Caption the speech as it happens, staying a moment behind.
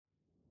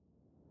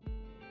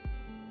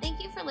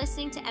Thank you for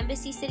listening to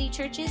Embassy City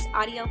Church's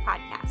audio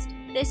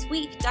podcast. This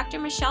week, Dr.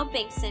 Michelle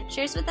Bankson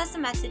shares with us a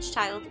message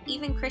titled,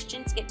 Even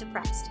Christians Get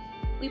Depressed.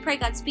 We pray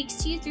God speaks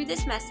to you through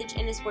this message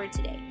and His Word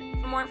today.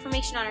 For more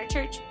information on our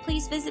church,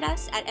 please visit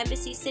us at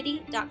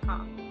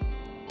embassycity.com.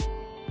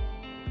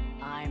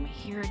 I'm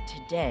here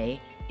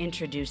today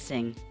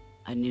introducing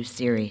a new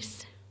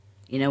series.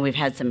 You know, we've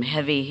had some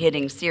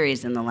heavy-hitting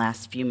series in the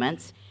last few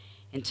months,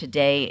 and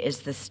today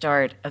is the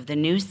start of the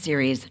new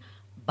series,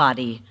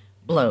 Body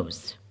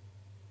Blows.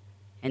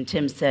 And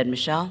Tim said,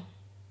 Michelle,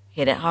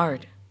 hit it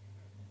hard.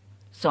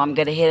 So I'm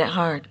going to hit it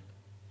hard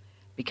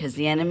because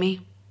the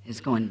enemy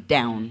is going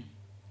down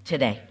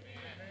today.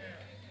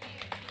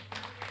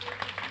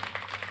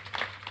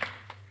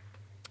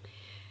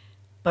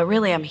 But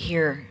really, I'm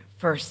here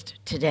first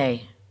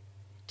today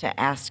to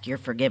ask your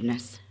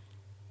forgiveness.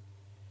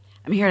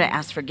 I'm here to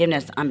ask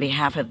forgiveness on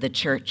behalf of the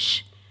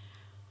church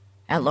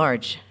at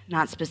large,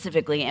 not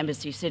specifically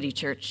Embassy City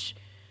Church,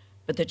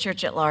 but the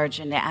church at large,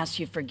 and to ask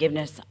you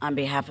forgiveness on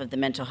behalf of the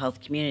mental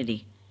health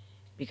community.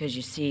 Because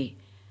you see,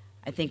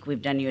 I think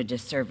we've done you a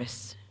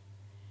disservice.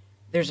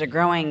 There's a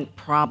growing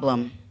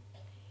problem,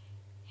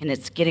 and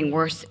it's getting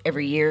worse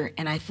every year.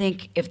 And I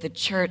think if the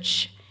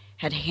church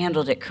had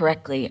handled it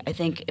correctly, I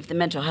think if the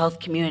mental health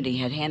community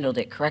had handled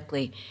it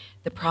correctly,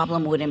 the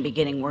problem wouldn't be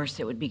getting worse,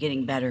 it would be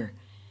getting better.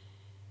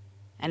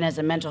 And as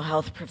a mental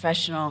health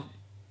professional,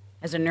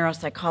 as a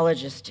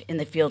neuropsychologist in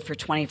the field for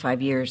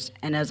 25 years,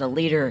 and as a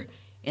leader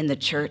in the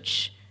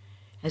church,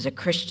 as a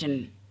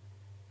Christian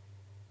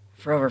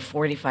for over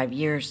 45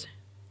 years,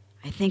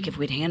 I think if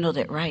we'd handled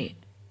it right,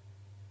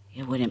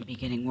 it wouldn't be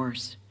getting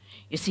worse.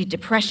 You see,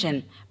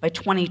 depression by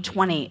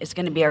 2020 is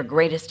going to be our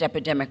greatest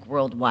epidemic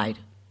worldwide.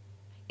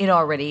 It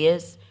already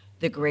is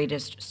the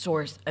greatest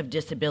source of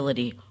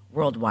disability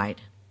worldwide.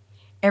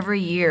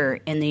 Every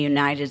year in the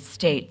United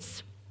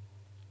States,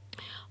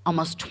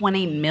 almost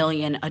 20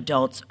 million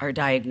adults are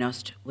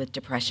diagnosed with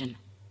depression.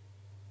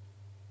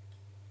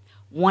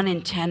 1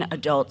 in 10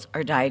 adults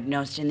are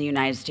diagnosed in the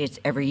United States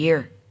every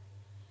year.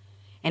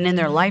 And in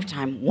their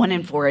lifetime, 1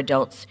 in 4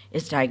 adults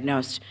is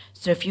diagnosed.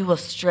 So if you will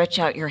stretch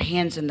out your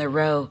hands in the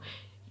row,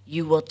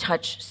 you will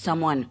touch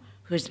someone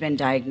who's been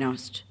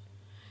diagnosed.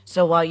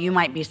 So while you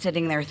might be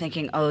sitting there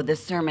thinking, oh,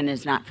 this sermon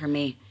is not for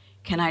me,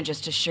 can I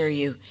just assure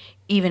you,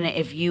 even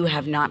if you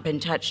have not been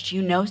touched,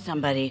 you know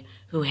somebody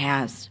who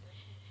has.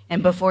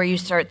 And before you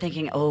start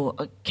thinking, oh,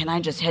 can I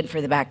just head for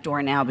the back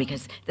door now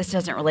because this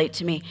doesn't relate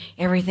to me,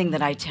 everything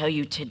that I tell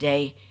you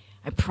today,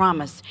 I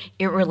promise,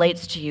 it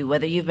relates to you,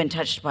 whether you've been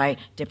touched by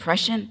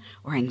depression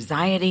or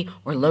anxiety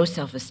or low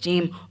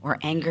self-esteem or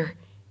anger,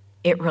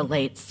 it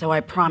relates. So I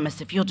promise,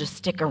 if you'll just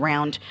stick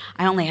around,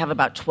 I only have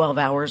about 12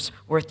 hours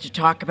worth to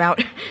talk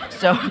about,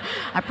 so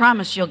I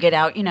promise you'll get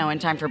out, in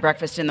time for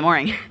breakfast in the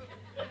morning.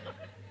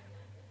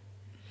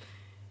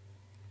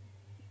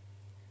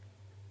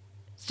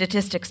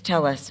 Statistics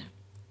tell us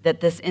that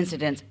this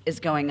incidence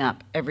is going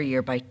up every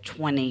year by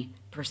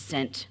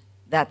 20%.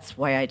 That's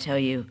why I tell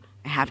you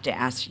I have to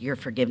ask your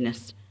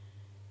forgiveness.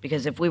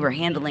 Because if we were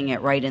handling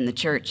it right in the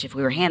church, if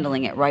we were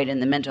handling it right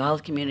in the mental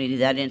health community,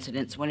 that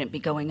incidence wouldn't be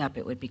going up,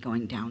 it would be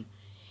going down.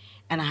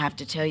 And I have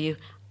to tell you,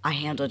 I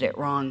handled it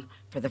wrong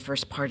for the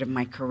first part of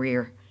my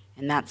career,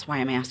 and that's why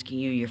I'm asking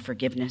you your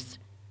forgiveness.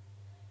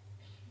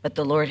 But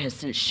the Lord has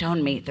since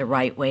shown me the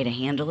right way to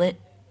handle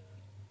it.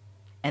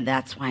 And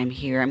that's why I'm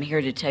here. I'm here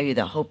to tell you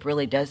that hope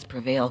really does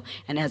prevail.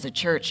 And as a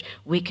church,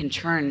 we can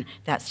turn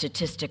that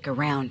statistic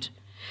around.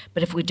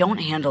 But if we don't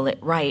handle it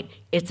right,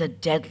 it's a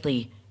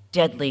deadly,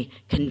 deadly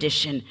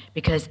condition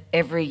because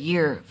every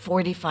year,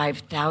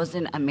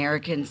 45,000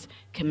 Americans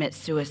commit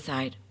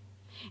suicide.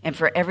 And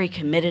for every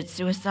committed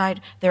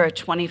suicide, there are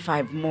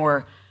 25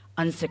 more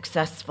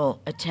unsuccessful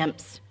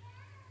attempts.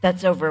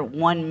 That's over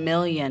 1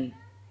 million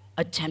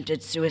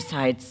attempted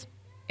suicides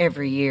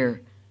every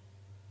year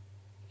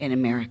in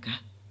America.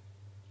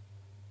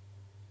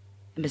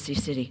 Embassy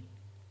City,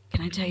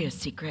 can I tell you a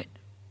secret?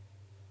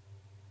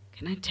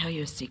 Can I tell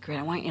you a secret?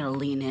 I want you to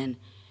lean in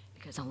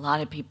because a lot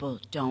of people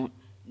don't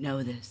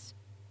know this.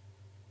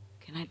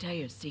 Can I tell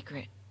you a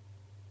secret?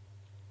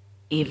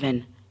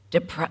 Even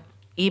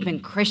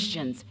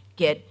Christians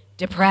get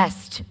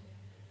depressed.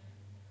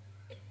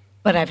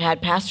 But I've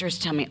had pastors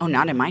tell me, oh,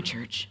 not in my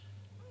church.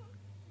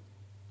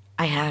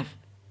 I have.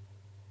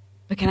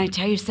 But can I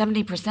tell you,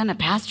 70% of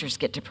pastors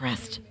get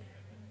depressed.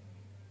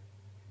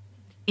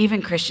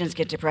 Even Christians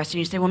get depressed. And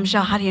you say, well,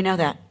 Michelle, how do you know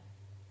that?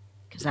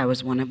 Because I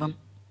was one of them.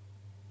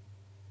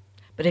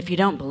 But if you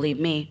don't believe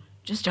me,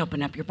 just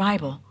open up your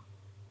Bible.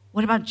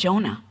 What about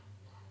Jonah?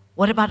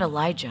 What about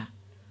Elijah?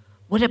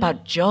 What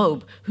about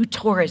Job, who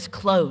tore his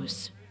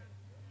clothes?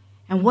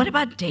 And what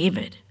about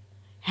David?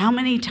 How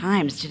many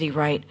times did he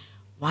write,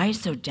 why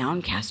so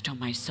downcast, O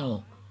my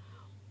soul?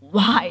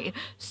 Why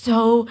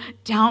so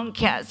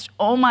downcast,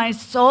 O my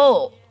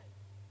soul?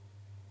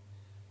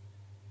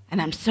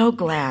 And I'm so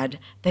glad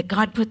that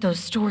God put those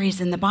stories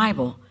in the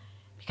Bible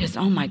because,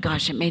 oh my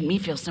gosh, it made me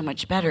feel so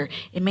much better.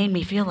 It made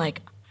me feel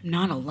like I'm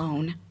not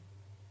alone.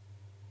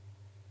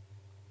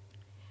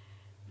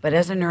 But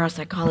as a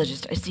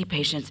neuropsychologist, I see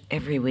patients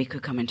every week who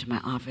come into my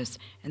office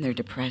and they're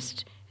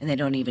depressed and they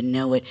don't even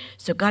know it.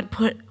 So God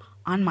put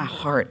on my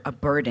heart a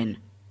burden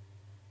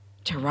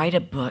to write a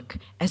book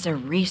as a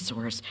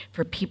resource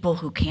for people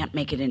who can't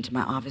make it into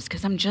my office,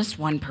 because I'm just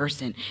one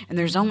person and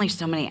there's only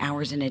so many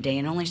hours in a day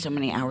and only so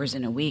many hours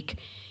in a week.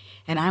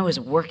 And I was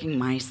working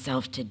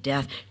myself to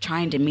death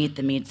trying to meet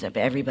the needs of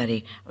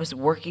everybody. I was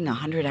working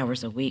 100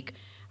 hours a week.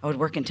 I would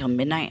work until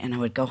midnight and I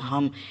would go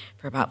home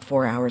for about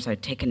 4 hours.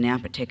 I'd take a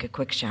nap, I'd take a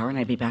quick shower, and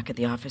I'd be back at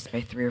the office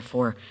by 3 or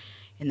 4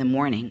 in the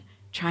morning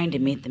trying to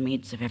meet the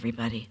needs of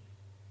everybody.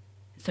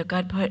 So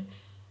God put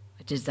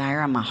a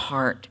desire on my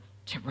heart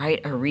to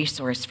write a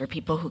resource for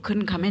people who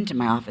couldn't come into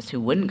my office, who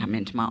wouldn't come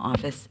into my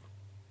office.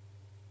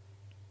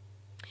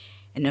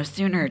 And no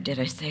sooner did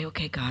I say,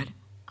 okay, God,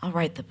 I'll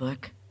write the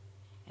book.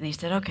 And he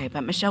said, okay,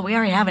 but Michelle, we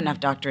already have enough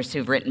doctors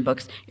who've written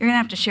books. You're going to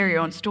have to share your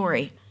own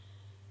story.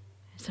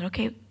 I said,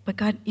 okay, but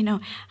God, I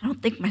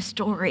don't think my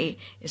story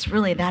is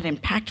really that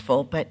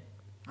impactful, but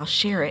I'll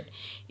share it.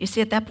 You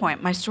see, at that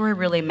point, my story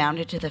really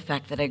amounted to the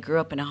fact that I grew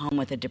up in a home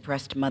with a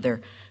depressed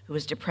mother who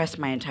was depressed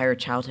my entire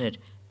childhood,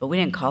 but we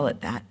didn't call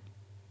it that.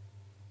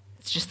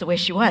 It's just the way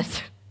she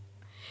was.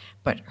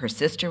 But her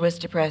sister was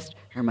depressed,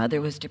 her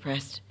mother was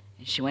depressed,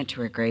 and she went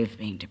to her grave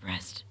being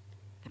depressed.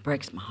 That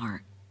breaks my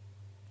heart.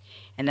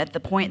 And at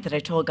the point that I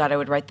told God I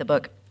would write the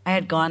book, I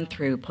had gone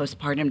through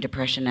postpartum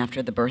depression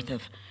after the birth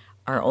of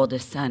our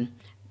oldest son.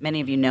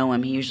 Many of you know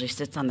him. He usually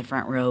sits on the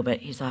front row, but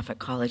he's off at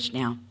college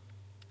now.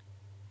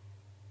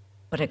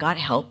 But I got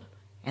help,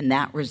 and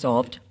that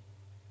resolved.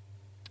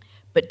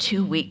 But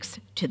 2 weeks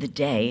to the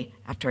day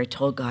after I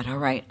told God, all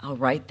right, I'll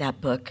write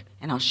that book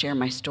and I'll share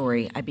my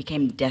story, I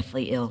became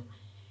deathly ill.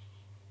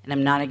 And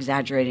I'm not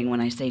exaggerating when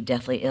I say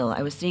deathly ill.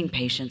 I was seeing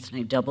patients and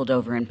I doubled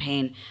over in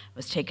pain. I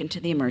was taken to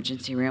the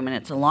emergency room, and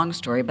it's a long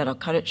story, but I'll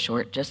cut it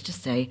short just to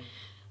say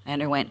I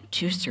underwent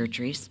 2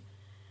 surgeries.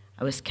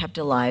 I was kept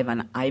alive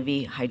on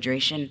IV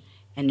hydration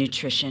and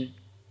nutrition.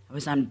 I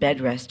was on bed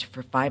rest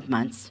for 5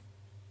 months.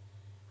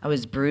 I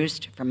was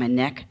bruised from my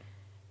neck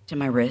to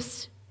my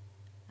wrists.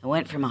 I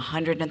went from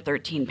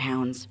 113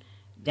 pounds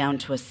down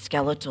to a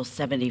skeletal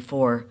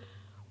 74,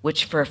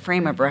 which for a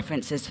frame of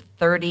reference is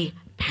 30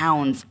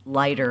 pounds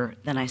lighter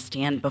than I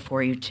stand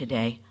before you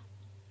today.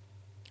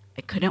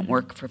 I couldn't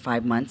work for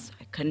 5 months.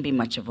 I couldn't be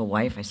much of a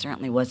wife. I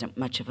certainly wasn't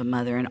much of a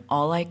mother. And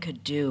all I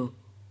could do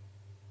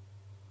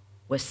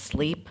was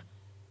sleep,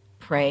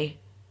 pray,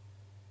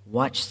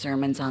 watch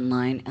sermons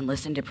online, and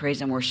listen to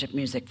praise and worship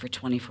music for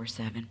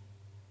 24/7.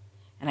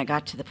 And I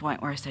got to the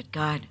point where I said,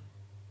 God,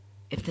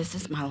 if this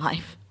is my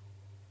life,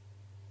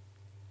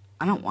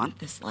 I don't want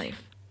this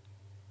life.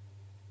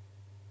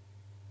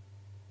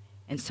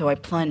 And so I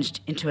plunged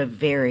into a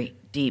very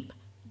deep,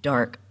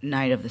 dark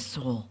night of the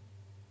soul.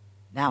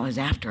 That was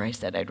after I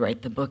said I'd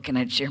write the book and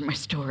I'd share my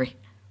story.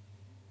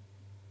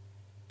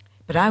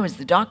 But I was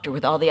the doctor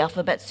with all the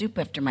alphabet soup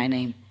after my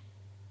name,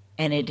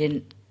 and it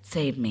didn't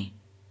save me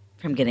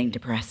from getting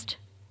depressed.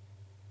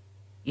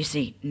 You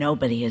see,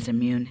 nobody is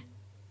immune.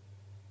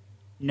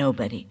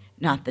 Nobody.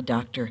 Not the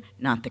doctor,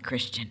 not the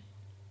Christian.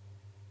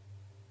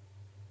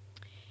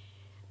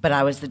 But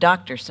I was the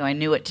doctor, so I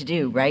knew what to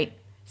do, right?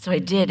 So I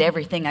did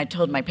everything I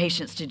told my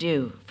patients to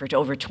do for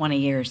over 20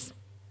 years.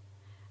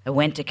 I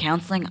went to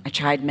counseling, I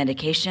tried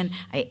medication,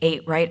 I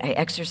ate right, I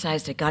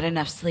exercised, I got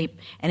enough sleep,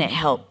 and it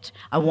helped.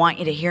 I want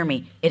you to hear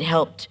me, it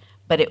helped,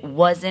 but it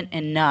wasn't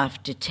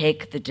enough to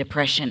take the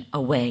depression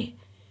away.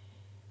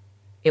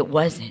 It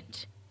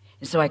wasn't.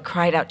 And so I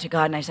cried out to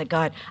God and I said,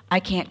 God,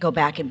 I can't go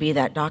back and be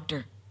that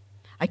doctor.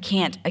 I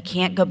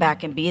can't go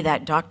back and be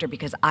that doctor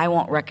because I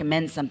won't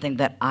recommend something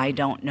that I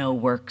don't know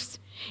works,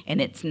 and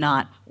it's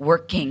not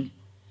working.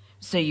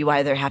 So you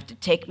either have to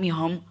take me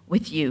home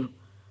with you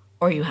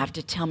or you have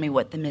to tell me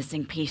what the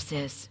missing piece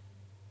is.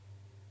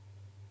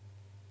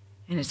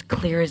 And as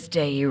clear as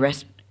day,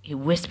 he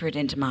whispered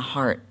into my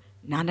heart,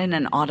 not in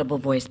an audible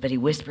voice, but he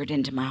whispered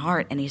into my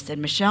heart, and he said,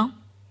 Michelle,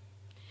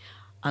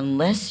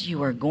 unless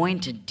you are going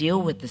to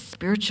deal with the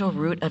spiritual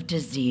root of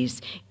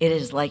disease, it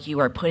is like you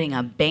are putting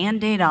a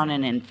Band-Aid on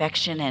an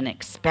infection and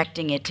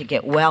expecting it to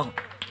get well.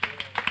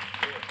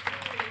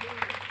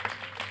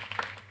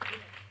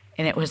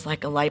 And it was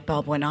like a light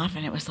bulb went off,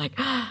 and it was like,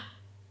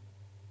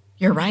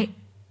 you're right.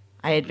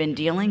 I had been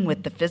dealing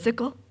with the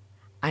physical.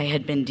 I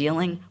had been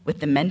dealing with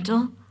the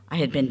mental. I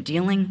had been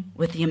dealing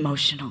with the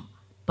emotional,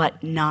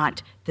 but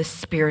not the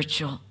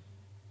spiritual.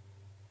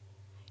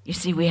 You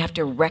see, we have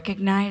to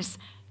recognize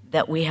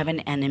that we have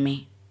an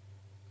enemy.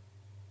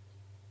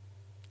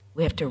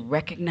 We have to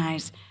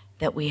recognize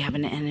that we have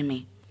an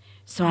enemy.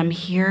 So I'm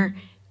here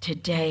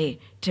today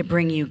to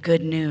bring you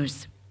good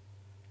news.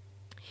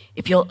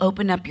 If you'll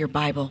open up your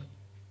Bible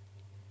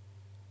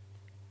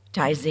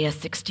to Isaiah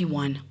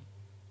 61.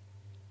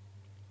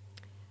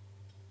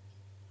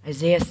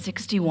 Isaiah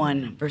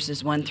 61,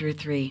 verses 1 through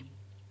 3.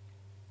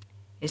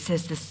 It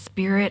says, the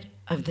Spirit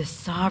of the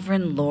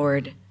sovereign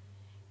Lord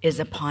is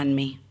upon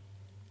me.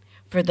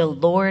 For the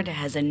Lord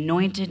has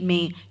anointed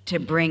me to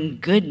bring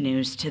good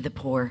news to the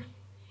poor.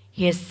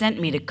 He has sent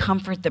me to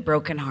comfort the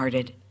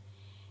brokenhearted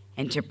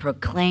and to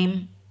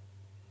proclaim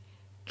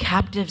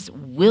captives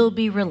will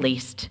be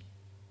released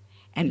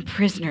and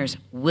prisoners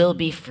will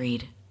be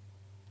freed.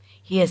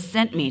 He has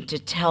sent me to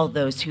tell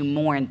those who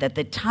mourn that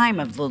the time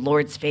of the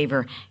Lord's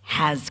favor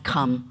has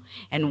come,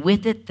 and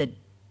with it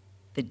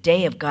the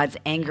day of God's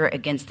anger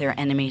against their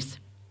enemies.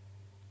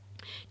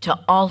 To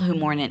all who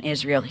mourn in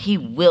Israel, he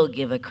will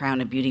give a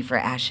crown of beauty for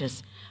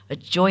ashes, a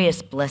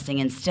joyous blessing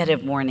instead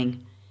of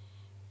mourning,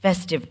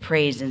 festive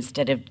praise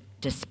instead of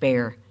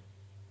despair.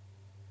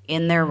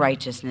 In their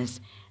righteousness,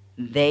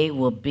 they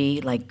will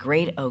be like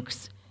great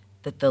oaks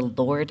that the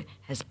Lord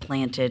has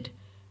planted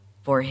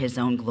for his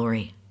own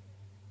glory.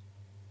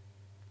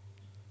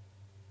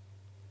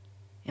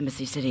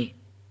 Embassy City,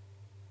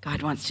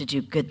 God wants to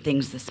do good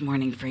things this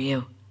morning for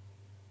you.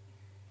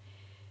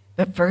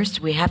 But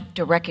first, we have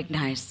to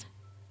recognize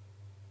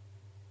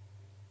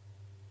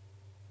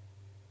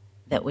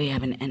that we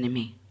have an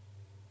enemy.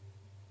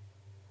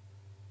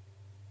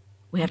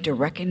 We have to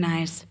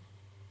recognize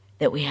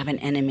that we have an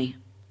enemy.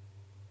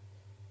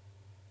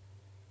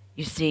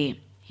 You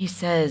see, he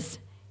says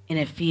in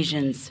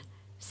Ephesians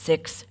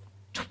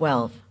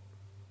 6:12,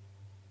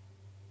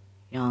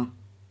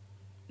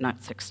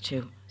 not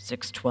 6:2,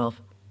 6:12.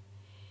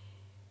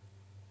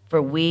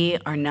 For we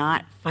are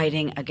not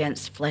fighting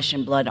against flesh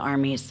and blood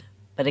armies,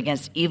 but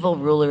against evil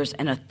rulers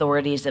and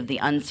authorities of the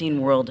unseen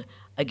world,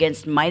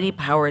 against mighty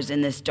powers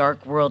in this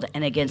dark world,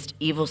 and against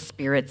evil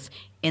spirits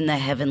in the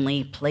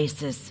heavenly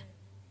places.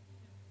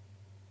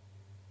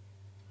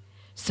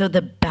 So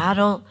the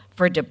battle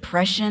for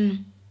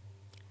depression,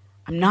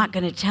 I'm not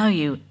going to tell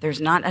you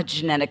there's not a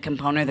genetic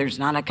component, there's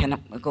not a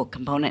chemical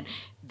component.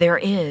 There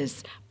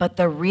is, but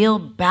the real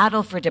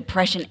battle for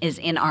depression is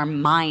in our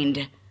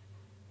mind.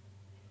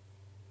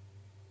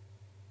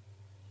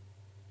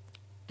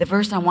 The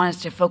verse I want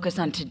us to focus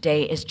on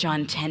today is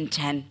John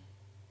 10:10.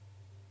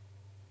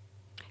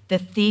 The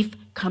thief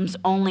comes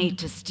only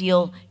to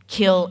steal,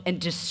 kill, and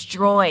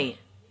destroy.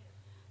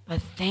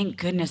 But thank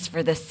goodness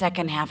for the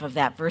second half of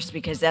that verse,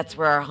 because that's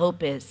where our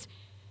hope is.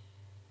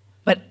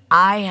 But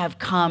I have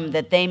come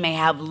that they may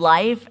have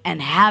life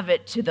and have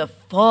it to the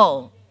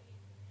full.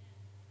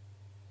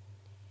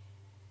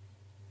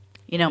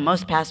 You know,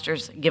 most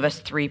pastors give us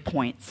 3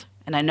 points.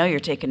 And I know you're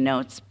taking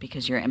notes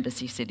because you're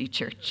Embassy City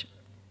Church.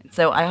 And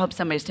so I hope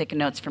somebody's taking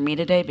notes for me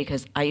today,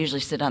 because I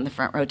usually sit on the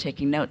front row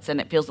taking notes,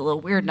 and it feels a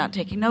little weird not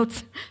taking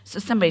notes. So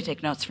somebody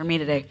take notes for me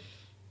today.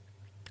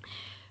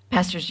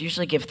 Pastors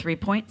usually give 3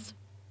 points.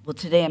 Well,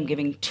 today I'm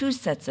giving 2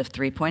 sets of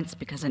 3 points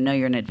because I know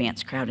you're an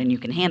advanced crowd and you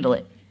can handle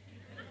it.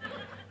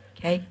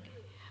 Okay?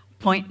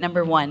 Point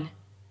number 1,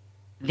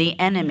 the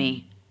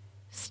enemy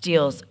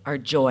steals our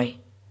joy.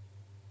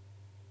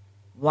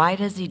 Why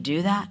does he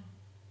do that?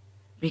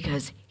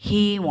 Because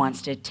he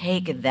wants to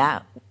take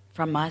that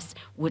from us,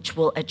 which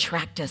will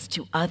attract us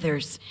to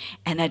others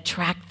and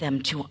attract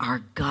them to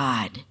our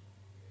God.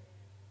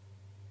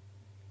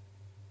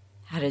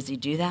 How does he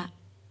do that?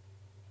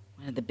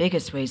 One of the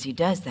biggest ways he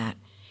does that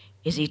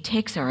is he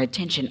takes our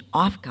attention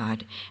off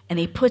God and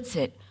he puts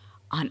it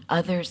on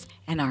others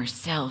and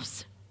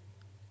ourselves.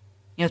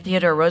 You know,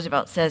 Theodore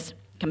Roosevelt says,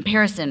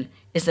 comparison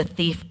is a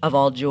thief of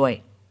all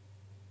joy.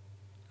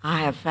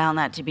 I have found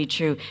that to be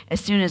true. As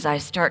soon as I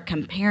start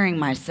comparing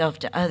myself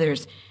to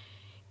others,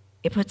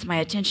 it puts my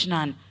attention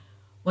on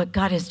what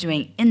God is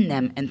doing in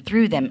them and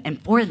through them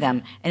and for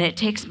them, and it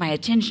takes my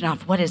attention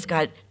off what is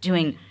God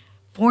doing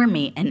for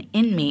me and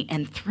in me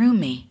and through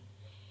me.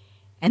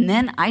 And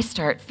then I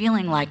start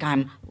feeling like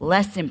I'm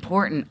less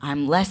important,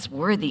 I'm less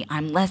worthy,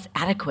 I'm less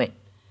adequate.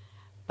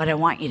 But I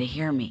want you to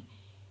hear me.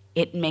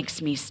 It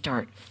makes me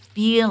start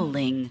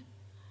feeling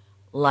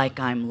like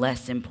I'm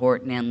less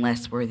important and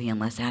less worthy and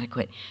less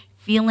adequate.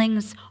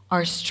 Feelings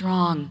are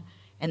strong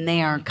and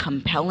they are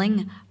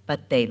compelling,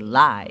 but they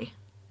lie.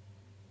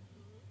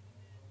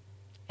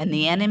 And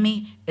the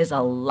enemy is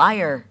a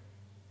liar.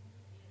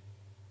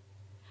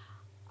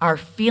 Our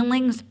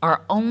feelings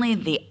are only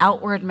the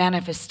outward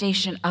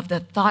manifestation of the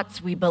thoughts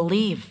we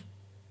believe.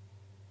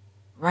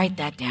 Write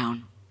that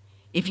down.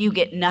 If you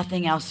get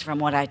nothing else from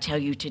what I tell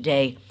you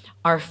today,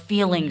 our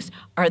feelings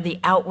are the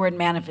outward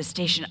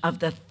manifestation of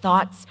the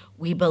thoughts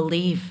we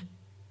believe.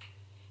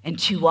 And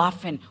too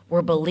often,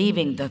 we're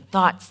believing the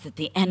thoughts that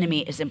the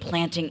enemy is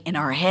implanting in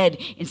our head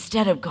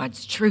instead of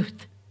God's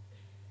truth.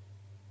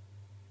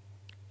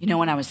 You know,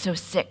 when I was so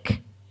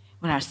sick,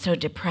 when I was so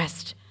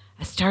depressed,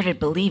 I started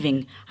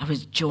believing I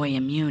was joy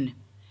immune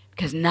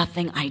because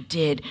nothing I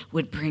did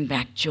would bring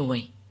back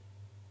joy.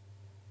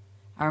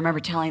 I remember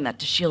telling that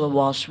to Sheila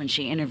Walsh when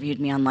she interviewed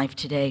me on Life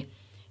Today,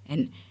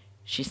 and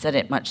she said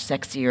it much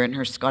sexier in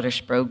her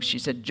Scottish brogue. She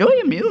said, joy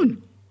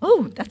immune.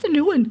 Oh, that's a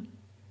new one.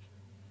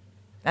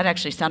 That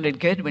actually sounded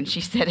good when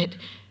she said it.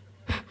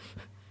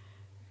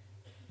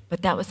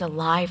 But that was a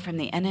lie from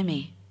the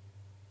enemy,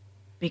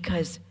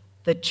 because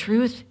the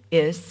truth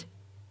is,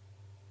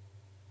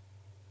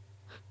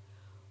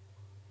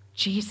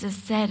 Jesus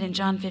said in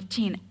John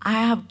 15, I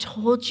have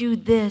told you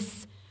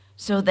this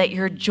so that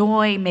your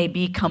joy may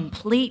be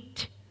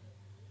complete.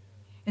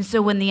 And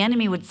so when the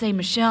enemy would say,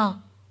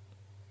 Michelle,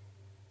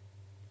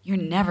 you're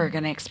never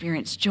going to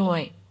experience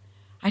joy.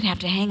 I'd have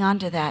to hang on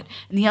to that.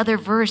 And the other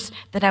verse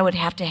that I would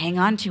have to hang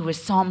on to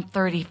was Psalm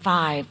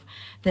 35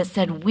 that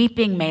said,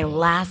 weeping may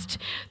last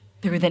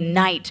through the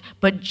night,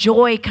 but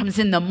joy comes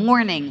in the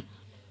morning.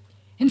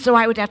 And so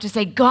I would have to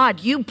say, God,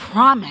 you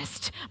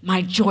promised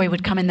my joy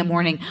would come in the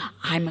morning.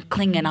 I'm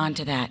clinging on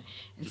to that.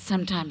 And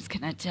sometimes,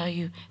 can I tell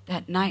you,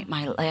 that night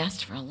might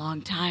last for a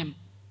long time,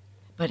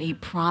 but he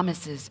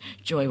promises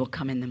joy will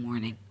come in the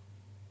morning.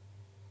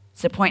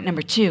 So point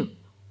number 2,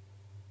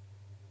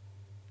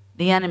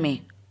 the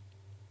enemy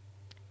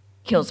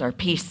kills our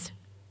peace.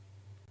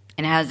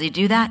 And how does he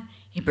do that?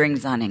 He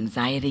brings on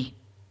anxiety.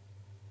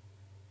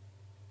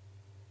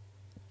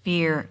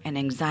 Fear and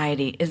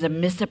anxiety is a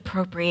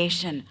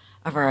misappropriation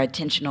of our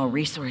attentional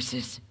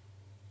resources,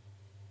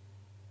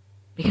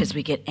 because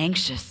we get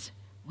anxious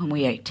when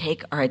we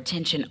take our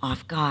attention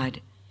off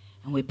God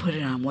and we put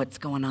it on what's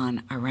going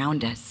on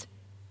around us,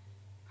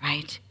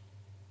 right?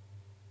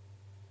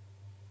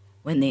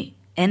 When the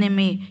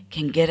enemy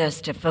can get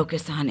us to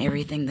focus on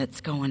everything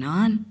that's going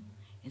on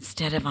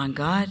instead of on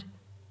God,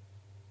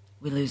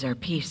 we lose our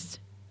peace.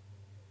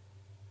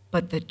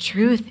 But the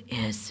truth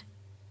is,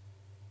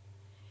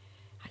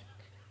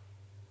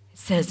 it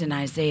says in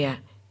Isaiah,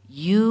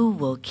 you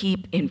will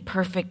keep in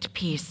perfect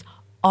peace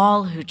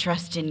all who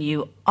trust in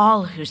you,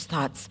 all whose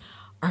thoughts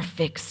are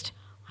fixed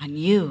on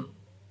you.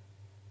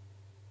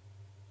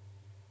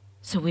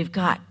 So we've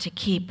got to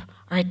keep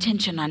our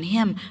attention on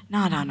him,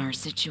 not on our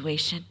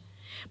situation.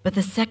 But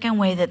the second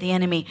way that the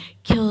enemy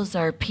kills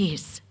our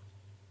peace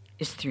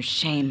is through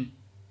shame.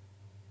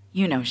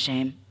 You know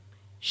shame.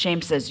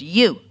 Shame says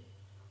you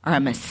are a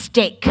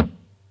mistake.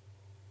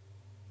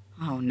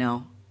 Oh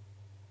no,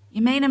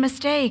 you made a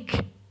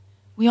mistake.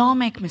 We all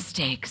make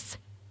mistakes,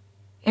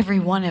 every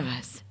one of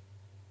us.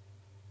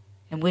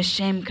 And with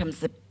shame comes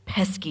the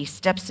pesky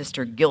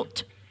stepsister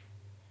guilt.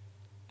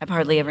 I've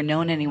hardly ever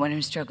known anyone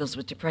who struggles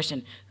with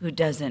depression who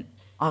doesn't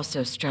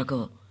also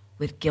struggle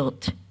with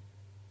guilt.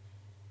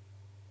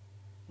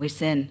 We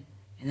sin,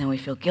 and then we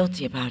feel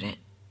guilty about it.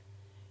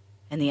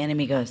 And the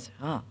enemy goes,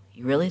 oh,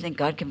 you really think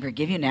God can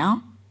forgive you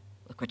now?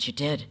 Look what you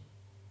did.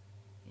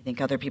 You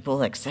think other people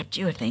will accept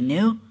you if they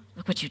knew?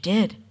 Look what you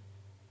did.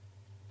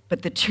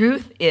 But the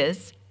truth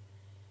is,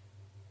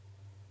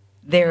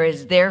 there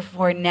is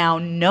therefore now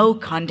no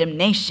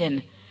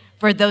condemnation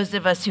for those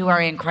of us who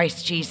are in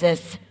Christ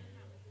Jesus.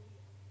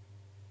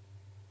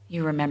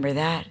 You remember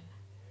that.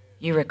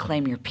 You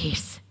reclaim your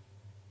peace.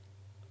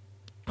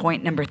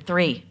 Point number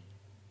 3.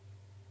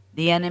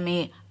 The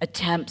enemy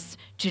attempts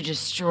to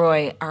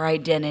destroy our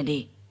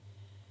identity.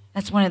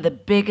 That's one of the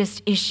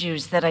biggest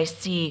issues that I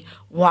see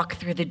walk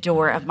through the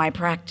door of my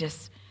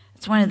practice.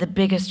 It's one of the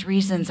biggest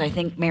reasons I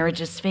think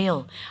marriages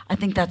fail. I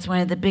think that's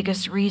one of the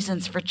biggest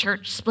reasons for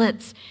church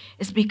splits,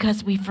 is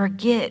because we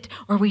forget,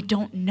 or we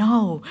don't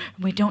know,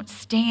 we don't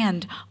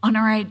stand on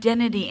our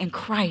identity in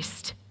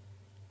Christ.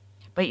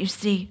 But you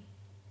see,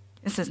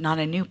 this is not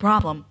a new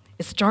problem.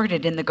 It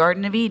started in the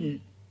Garden of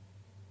Eden.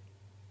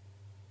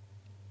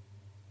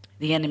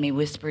 The enemy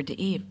whispered to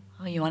Eve,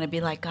 oh, you want to be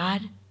like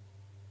God?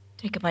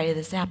 Take a bite of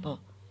this apple.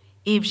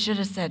 Eve should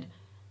have said,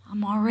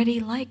 I'm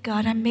already like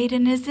God. I'm made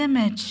in his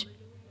image.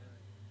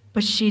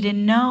 But she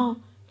didn't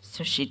know,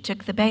 so she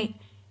took the bait.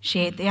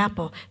 She ate the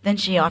apple. Then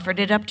she offered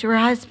it up to her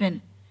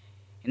husband.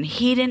 And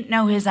he didn't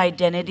know his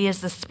identity as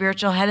the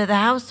spiritual head of the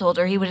household,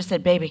 or he would have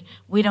said, baby,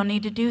 we don't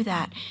need to do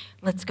that.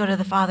 Let's go to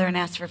the Father and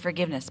ask for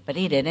forgiveness. But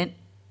he didn't.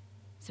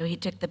 So he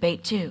took the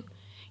bait too.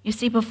 You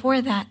see,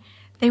 before that,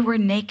 they were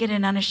naked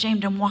and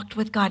unashamed and walked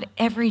with God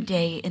every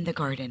day in the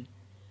garden.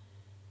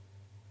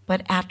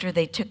 But after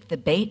they took the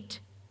bait,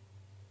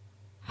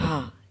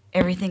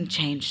 everything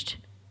changed.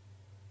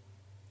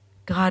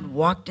 God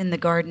walked in the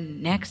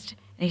garden next,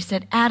 and he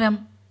said,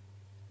 Adam,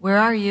 where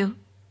are you?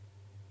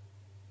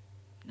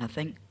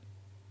 Nothing.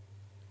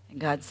 And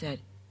God said,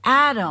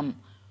 Adam,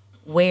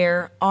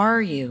 where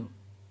are you?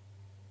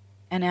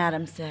 And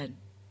Adam said,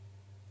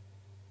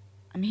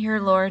 I'm here,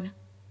 Lord.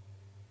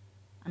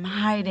 I'm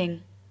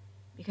hiding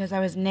because I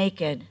was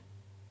naked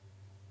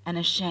and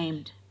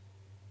ashamed.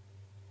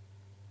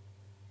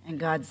 And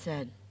God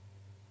said,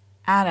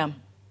 Adam,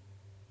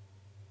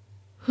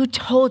 who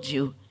told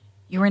you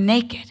you were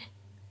naked?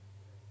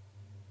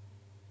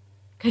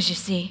 Because you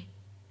see,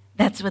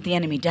 that's what the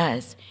enemy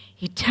does.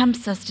 He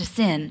tempts us to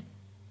sin,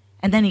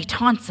 and then he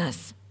taunts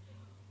us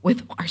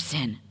with our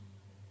sin.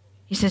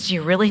 He says, do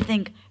you really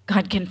think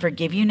God can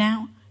forgive you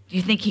now? Do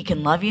you think he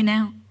can love you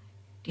now?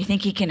 Do you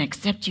think he can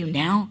accept you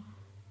now?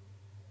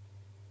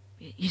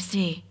 You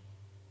see,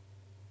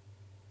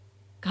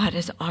 God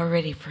has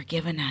already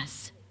forgiven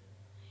us.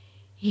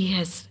 He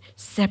has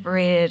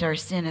separated our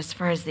sin as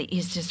far as the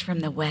east is from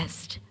the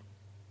west.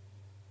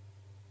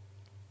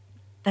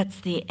 That's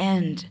the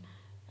end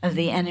of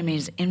the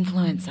enemy's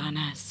influence on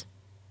us.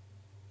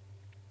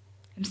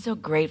 I'm so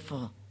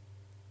grateful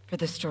for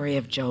the story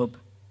of Job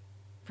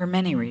for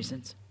many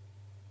reasons.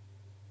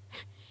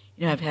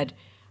 You know,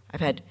 I've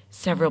had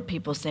several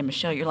people say,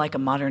 Michelle, you're like a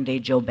modern day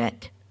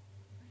Jobette.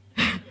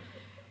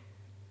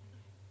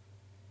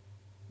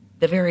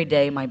 The very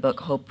day my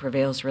book, Hope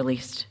Prevails,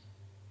 released,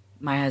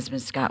 my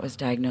husband Scott was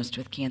diagnosed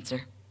with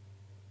cancer.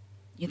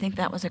 You think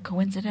that was a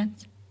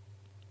coincidence?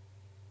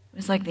 It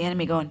was like the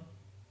enemy going,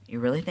 you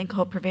really think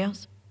hope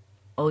prevails?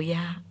 Oh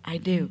yeah, I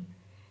do.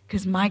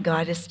 Because my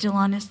God is still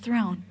on his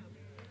throne.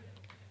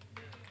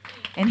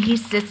 And he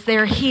sits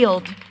there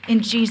healed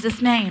in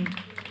Jesus' name.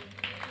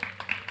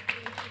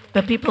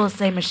 But people will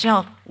say,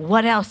 Michelle,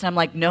 what else? I'm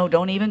like, no,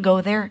 don't even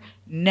go there.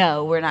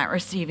 No, we're not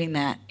receiving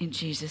that in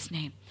Jesus'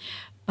 name.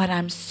 But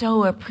I'm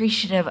so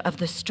appreciative of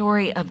the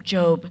story of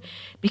Job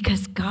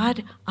because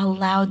God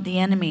allowed the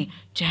enemy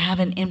to have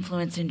an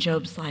influence in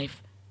Job's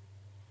life.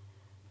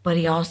 But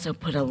he also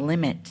put a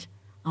limit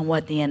on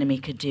what the enemy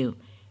could do.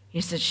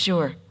 He said,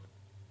 sure,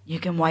 you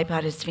can wipe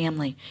out his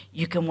family.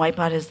 You can wipe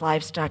out his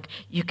livestock.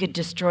 You could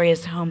destroy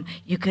his home.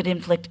 You could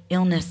inflict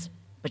illness,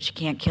 but you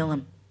can't kill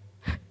him.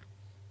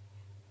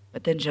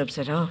 But then Job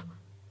said, oh,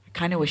 I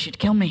kind of wish you'd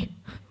kill me.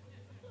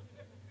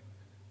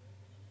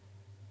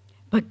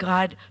 But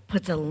God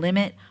puts a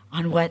limit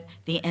on what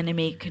the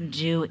enemy can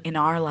do in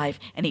our life,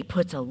 and he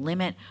puts a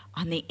limit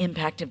on the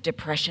impact of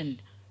depression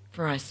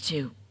for us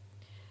too.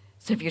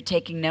 So if you're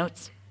taking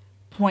notes,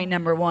 point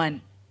number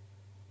 1,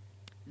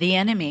 the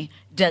enemy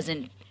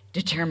doesn't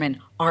determine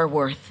our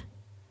worth.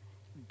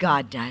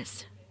 God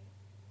does.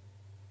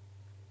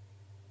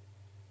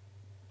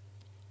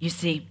 You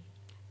see,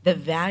 the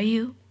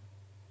value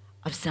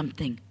of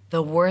something,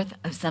 the worth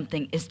of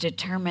something is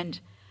determined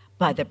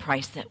by the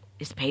price that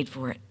is paid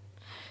for it.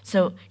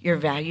 So your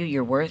value,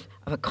 your worth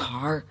of a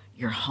car,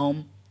 your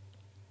home,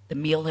 the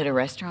meal at a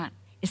restaurant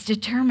is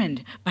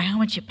determined by how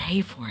much you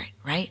pay for it,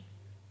 right?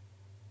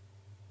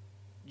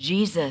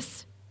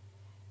 Jesus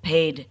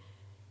paid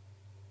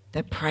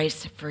the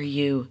price for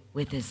you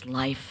with his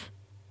life.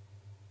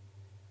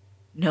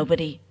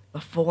 Nobody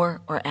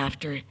before or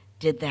after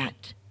did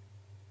that.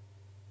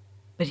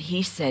 But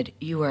he said,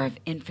 you are of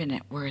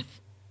infinite worth,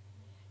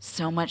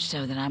 so much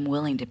so that I'm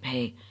willing to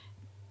pay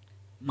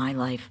my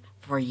life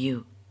for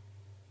you.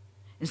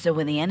 And so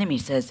when the enemy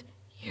says,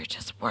 you're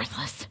just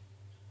worthless,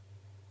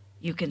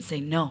 you can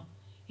say, no,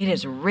 it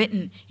is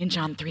written in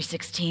John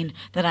 3:16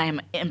 that I am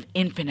of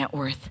infinite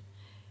worth.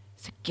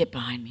 So get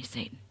behind me,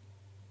 Satan.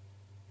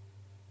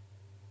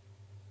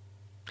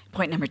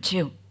 Point number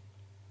 2,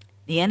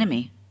 the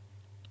enemy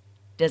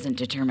doesn't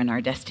determine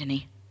our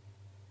destiny.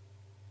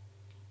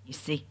 You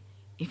see,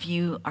 if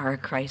you are a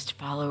Christ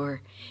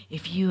follower,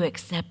 if you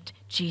accept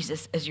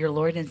Jesus as your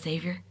Lord and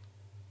Savior,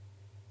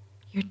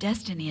 your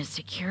destiny is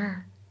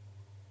secure.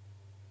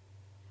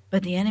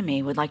 But the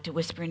enemy would like to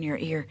whisper in your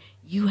ear,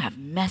 you have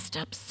messed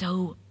up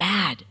so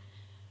bad.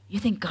 You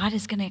think God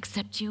is going to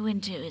accept you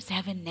into his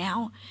heaven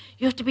now?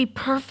 You have to be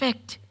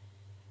perfect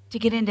to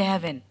get into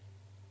heaven.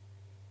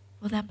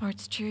 Well, that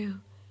part's true.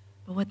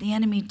 But what the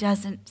enemy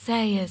doesn't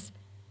say is,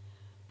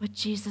 but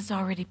Jesus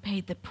already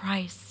paid the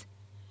price.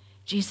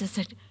 Jesus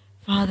said,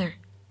 Father,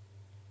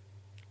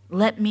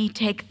 let me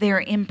take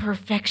their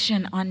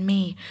imperfection on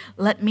me.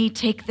 Let me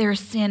take their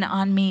sin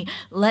on me.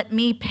 Let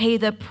me pay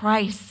the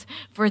price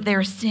for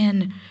their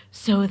sin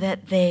so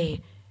that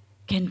they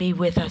can be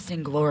with us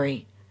in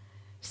glory.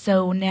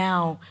 So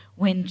now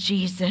when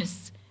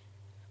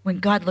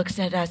God looks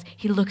at us,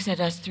 he looks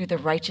at us through the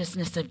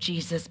righteousness of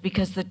Jesus,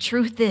 because the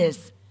truth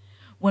is,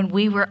 when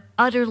we were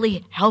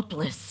utterly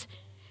helpless,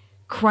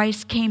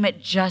 Christ came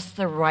at just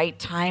the right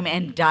time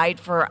and died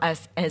for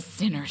us as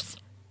sinners.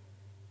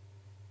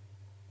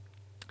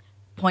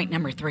 Point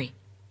number 3.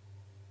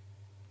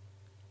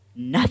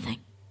 Nothing,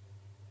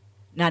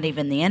 not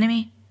even the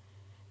enemy,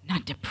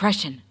 not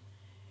depression,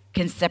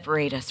 can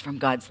separate us from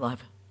God's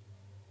love.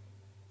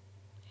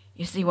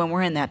 You see, when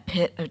we're in that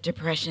pit of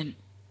depression,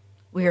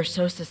 we are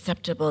so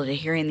susceptible to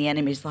hearing the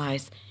enemy's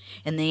lies.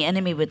 And the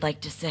enemy would like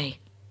to say,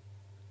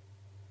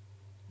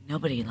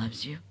 nobody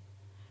loves you.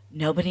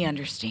 Nobody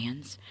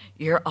understands.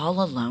 You're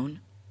all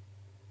alone.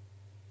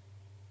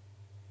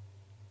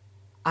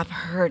 I've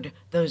heard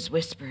those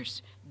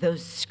whispers,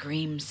 those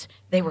screams.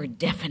 They were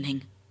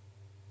deafening.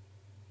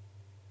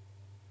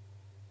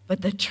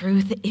 But the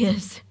truth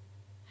is,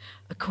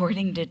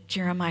 according to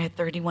Jeremiah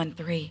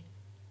 31:3,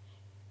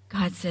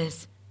 God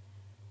says,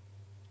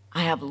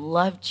 I have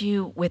loved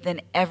you with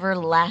an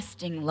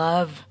everlasting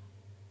love.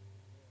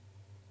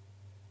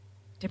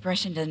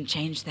 Depression doesn't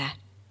change that.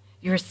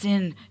 Your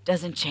sin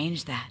doesn't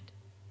change that.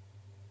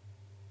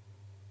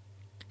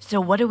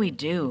 So what do we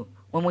do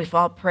when we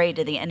fall prey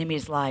to the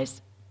enemy's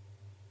lies?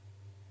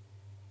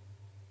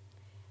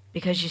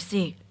 Because you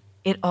see,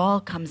 it all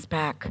comes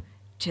back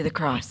to the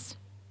cross.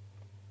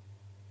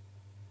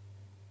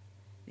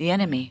 The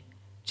enemy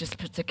just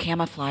puts a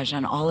camouflage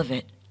on all of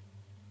it.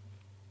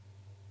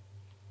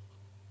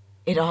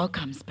 It all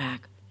comes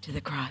back to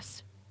the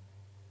cross.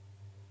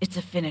 It's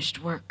a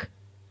finished work.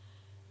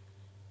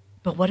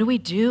 But what do we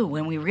do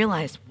when we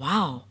realize,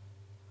 wow,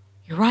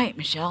 you're right,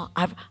 Michelle,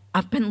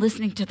 I've been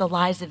listening to the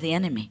lies of the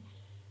enemy.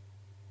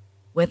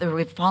 Whether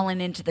we've fallen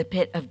into the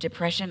pit of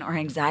depression or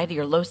anxiety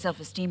or low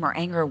self-esteem or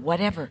anger or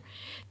whatever,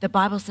 the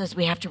Bible says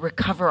we have to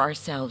recover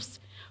ourselves.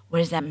 What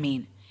does that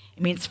mean?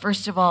 It means,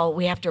 first of all,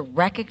 we have to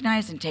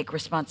recognize and take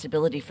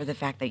responsibility for the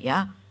fact that,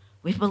 yeah,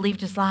 we've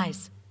believed his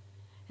lies.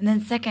 And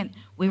then second,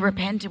 we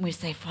repent and we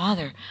say,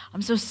 Father,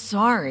 I'm so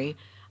sorry.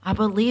 I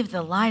believed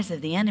the lies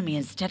of the enemy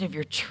instead of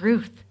your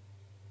truth.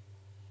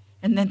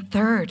 And then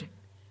third,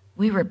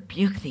 we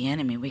rebuke the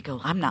enemy. We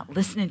go, I'm not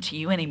listening to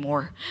you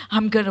anymore.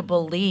 I'm going to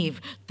believe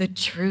the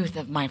truth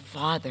of my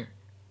Father.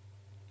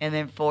 And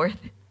then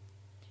fourth,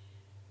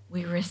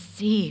 we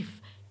receive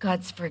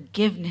God's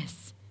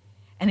forgiveness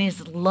and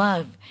his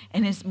love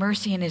and his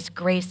mercy and his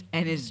grace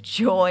and his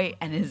joy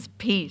and his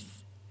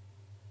peace.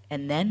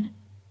 And then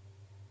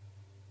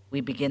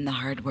we begin the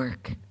hard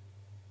work.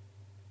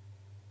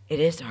 It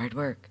is hard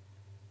work.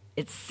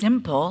 It's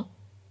simple.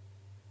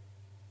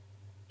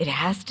 It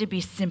has to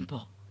be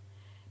simple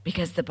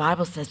because the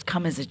Bible says,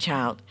 come as a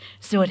child.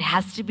 So it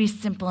has to be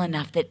simple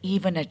enough that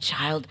even a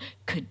child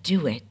could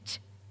do it.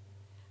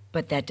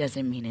 But that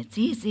doesn't mean it's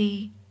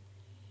easy.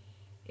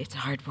 It's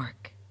hard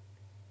work.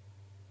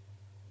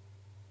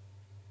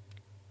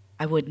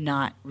 I would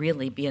not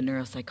really be a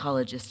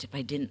neuropsychologist if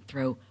I didn't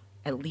throw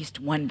at least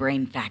one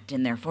brain fact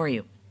in there for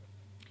you.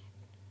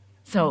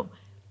 So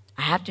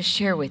I have to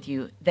share with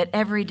you that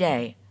every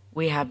day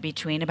we have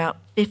between about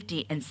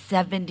 50 and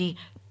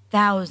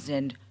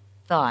 70,000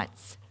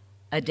 thoughts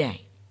a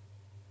day.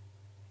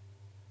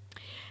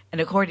 And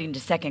according to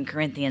 2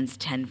 Corinthians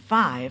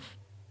 10:5,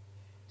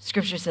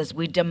 Scripture says,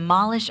 we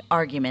demolish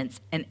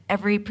arguments and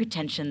every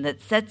pretension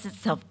that sets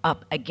itself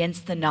up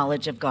against the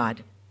knowledge of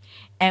God.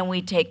 And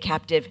we take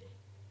captive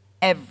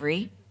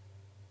every,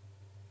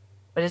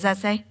 what does that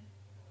say?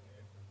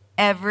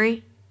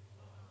 Every,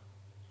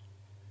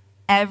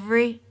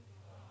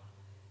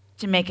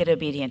 to make it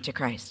obedient to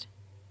Christ.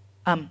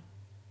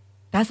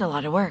 That's a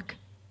lot of work.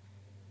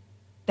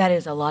 That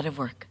is a lot of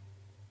work.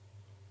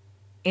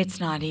 It's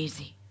not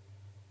easy.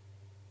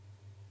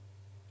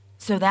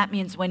 So that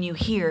means when you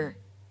hear,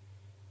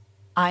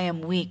 I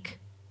am weak,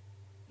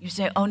 you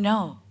say, oh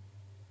no.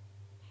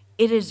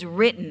 It is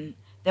written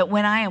that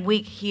when I am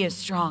weak, he is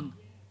strong.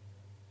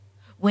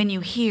 When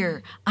you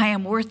hear, I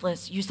am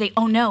worthless, you say,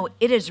 oh no,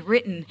 it is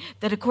written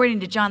that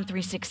according to John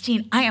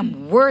 3:16, I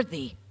am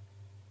worthy.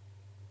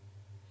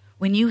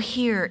 When you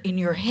hear in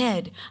your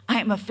head,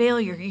 I am a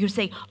failure, you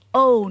say,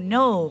 oh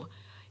no,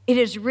 it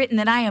is written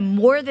that I am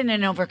more than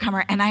an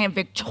overcomer and I am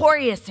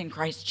victorious in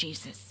Christ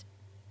Jesus.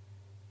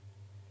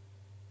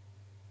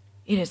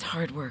 It is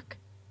hard work.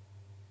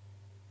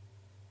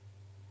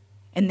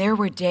 And there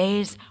were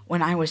days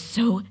when I was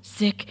so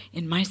sick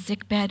in my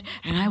sick bed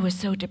and I was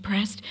so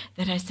depressed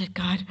that I said,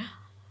 God,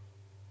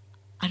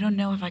 I don't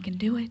know if I can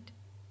do it.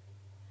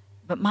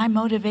 But my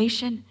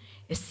motivation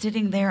is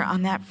sitting there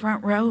on that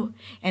front row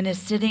and is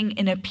sitting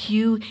in a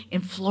pew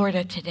in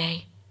Florida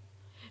today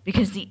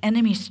because the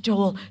enemy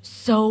stole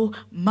so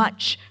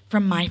much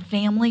from my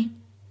family.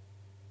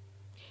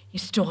 He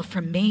stole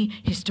from me.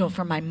 He stole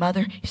from my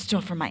mother. He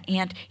stole from my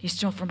aunt. He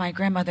stole from my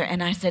grandmother.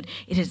 And I said,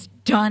 it is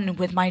done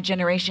with my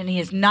generation. He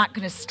is not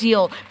going to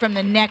steal from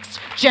the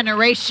next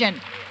generation.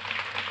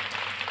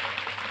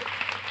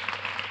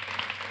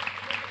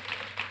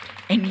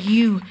 And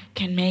you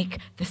can make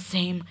the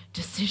same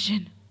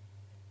decision.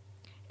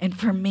 And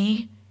for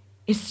me,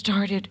 it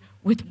started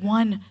with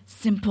one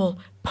simple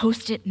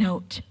Post-it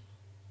note.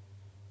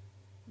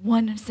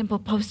 One simple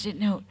Post-it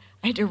note.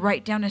 I had to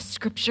write down a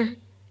scripture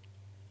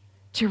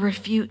to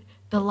refute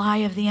the lie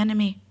of the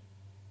enemy,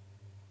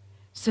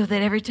 so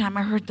that every time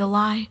I heard the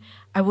lie,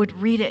 I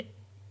would read it,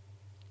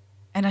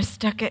 and I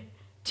stuck it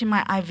to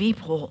my IV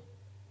pole,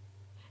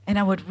 and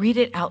I would read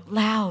it out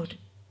loud.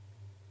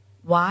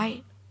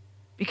 Why?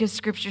 Because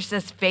Scripture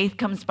says faith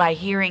comes by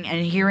hearing,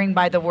 and hearing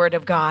by the word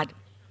of God.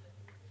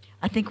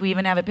 I think we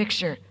even have a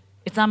picture.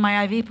 It's on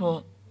my IV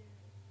pole.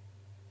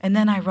 And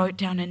then I wrote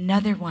down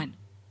another one,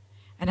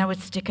 and I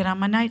would stick it on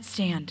my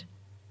nightstand.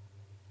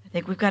 I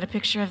think we've got a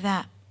picture of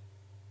that.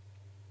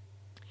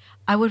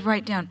 I would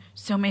write down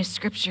so many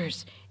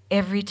scriptures.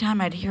 Every time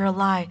I'd hear a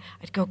lie,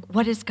 I'd go,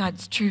 what is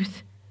God's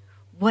truth?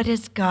 What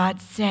does God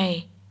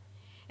say?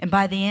 And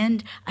by the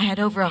end, I had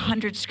over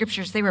 100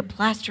 scriptures. They were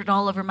plastered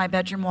all over my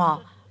bedroom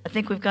wall. I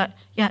think we've got,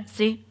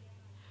 see?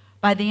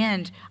 By the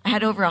end, I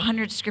had over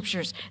 100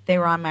 scriptures. They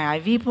were on my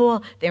IV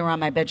pole. They were on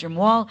my bedroom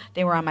wall.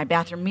 They were on my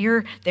bathroom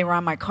mirror. They were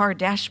on my car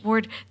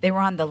dashboard. They were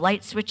on the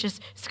light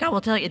switches. Scott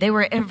will tell you, they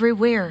were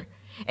everywhere.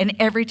 And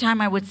every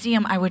time I would see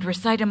them, I would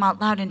recite them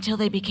out loud until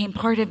they became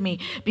part of me.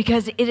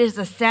 Because it is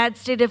a sad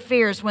state of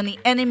affairs when the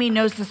enemy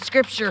knows the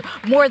scripture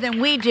more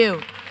than we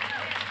do.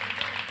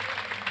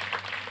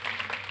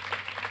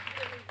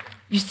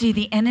 You see,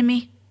 the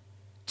enemy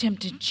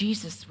tempted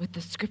Jesus with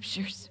the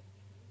scriptures.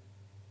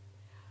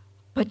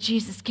 But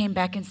Jesus came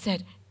back and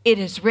said, it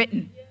is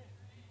written.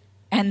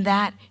 And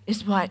that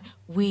is what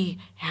we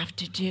have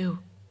to do.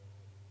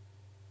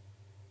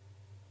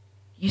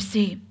 You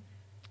see,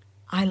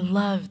 I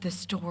love the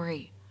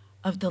story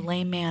of the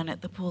lame man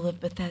at the pool of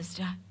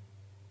Bethesda.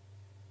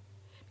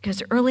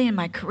 Because early in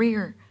my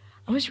career,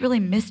 I was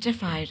really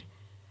mystified.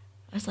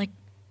 I was like,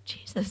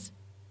 Jesus,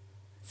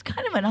 it's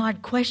kind of an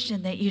odd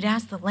question that you'd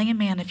ask the lame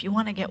man if you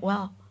want to get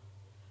well.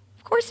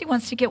 Of course he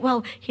wants to get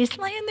well. He's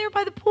laying there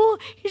by the pool.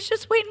 He's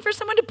just waiting for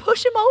someone to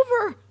push him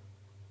over.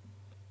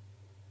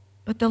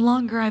 But the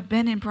longer I've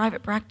been in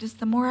private practice,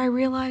 the more I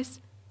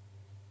realize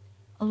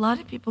a lot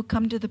of people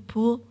come to the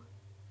pool.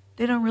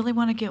 They don't really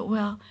want to get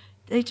well.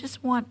 They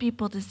just want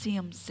people to see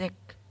them sick.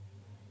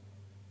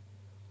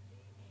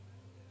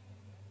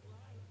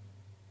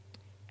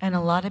 And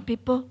a lot of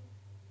people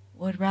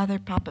would rather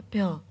pop a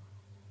pill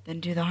than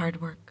do the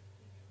hard work.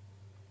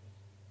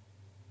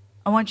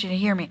 I want you to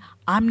hear me.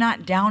 I'm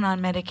not down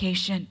on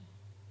medication.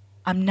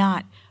 I'm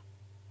not.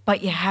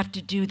 But you have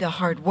to do the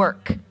hard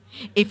work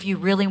if you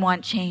really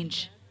want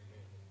change.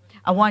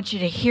 I want you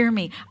to hear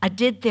me. I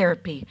did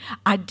therapy.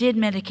 I did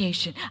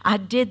medication. I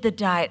did the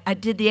diet. I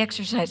did the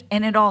exercise,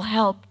 and it all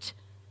helped.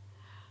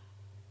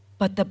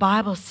 But the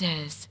Bible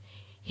says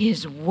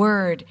His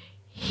word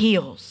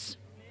heals.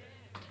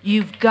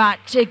 You've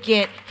got to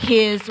get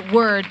His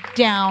word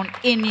down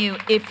in you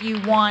if you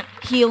want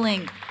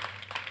healing.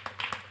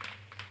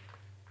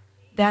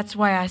 That's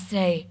why I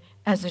say,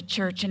 as a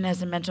church and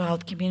as a mental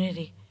health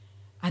community,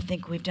 I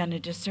think we've done a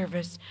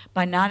disservice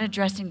by not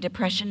addressing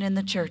depression in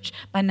the church,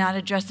 by not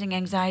addressing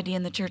anxiety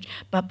in the church,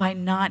 but by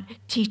not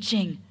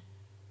teaching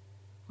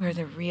where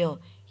the real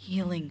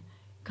healing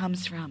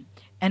comes from.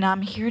 And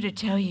I'm here to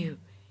tell you,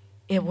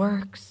 it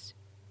works.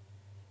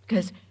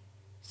 Because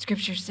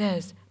Scripture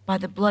says, by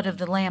the blood of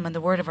the Lamb and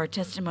the word of our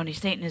testimony,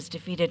 Satan is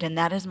defeated, and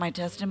that is my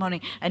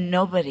testimony, and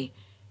nobody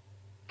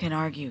can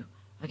argue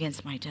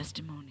against my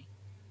testimony.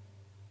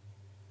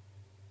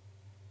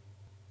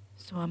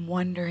 So I'm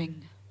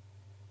wondering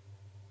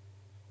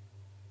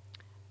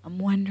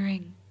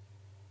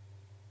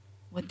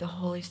what the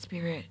Holy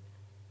Spirit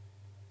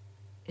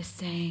is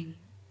saying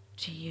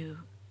to you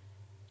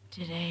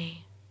today.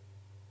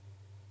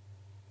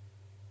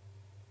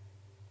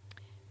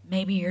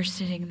 Maybe you're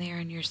sitting there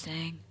and you're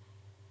saying,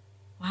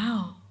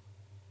 wow,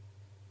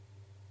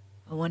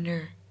 I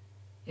wonder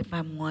if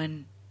I'm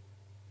 1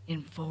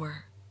 in 4.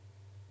 Or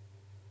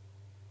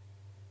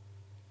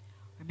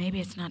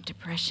maybe it's not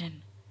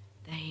depression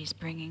that He's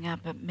bringing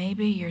up, but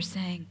maybe you're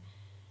saying,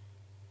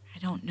 I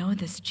don't know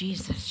this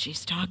Jesus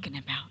she's talking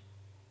about.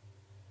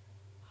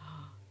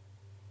 Oh,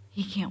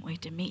 He can't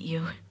wait to meet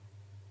you.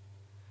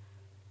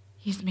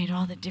 He's made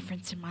all the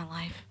difference in my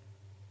life.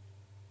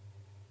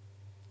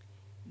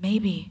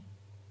 Maybe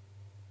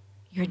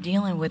you're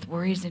dealing with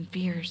worries and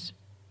fears.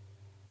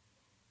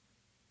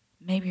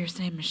 Maybe you're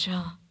saying,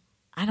 Michelle,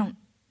 I don't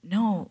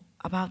know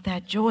about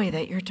that joy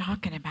that you're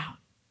talking about.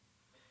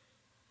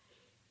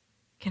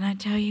 Can I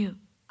tell you,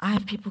 I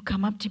have people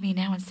come up to me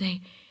now and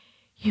say,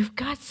 you've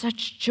got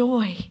such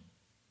joy.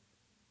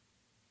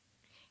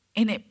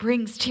 And it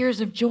brings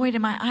tears of joy to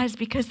my eyes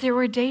because there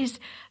were days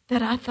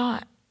that I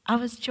thought I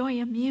was joy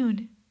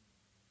immune.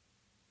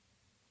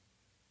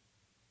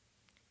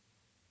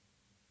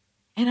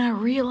 And I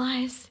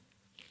realize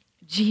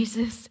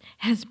Jesus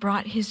has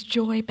brought His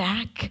joy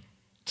back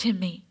to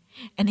me.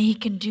 And He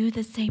can do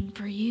the same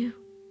for you.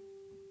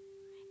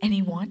 And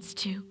He wants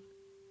to.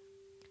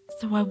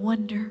 So I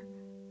wonder,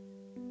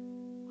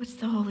 what's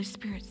the Holy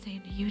Spirit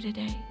saying to you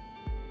today?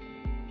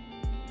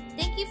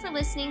 Thank you for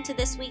listening to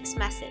this week's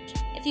message.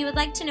 If you would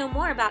like to know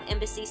more about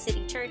Embassy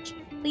City Church,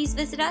 please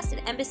visit us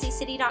at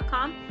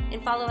embassycity.com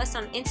and follow us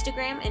on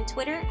Instagram and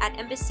Twitter at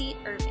Embassy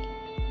Irving.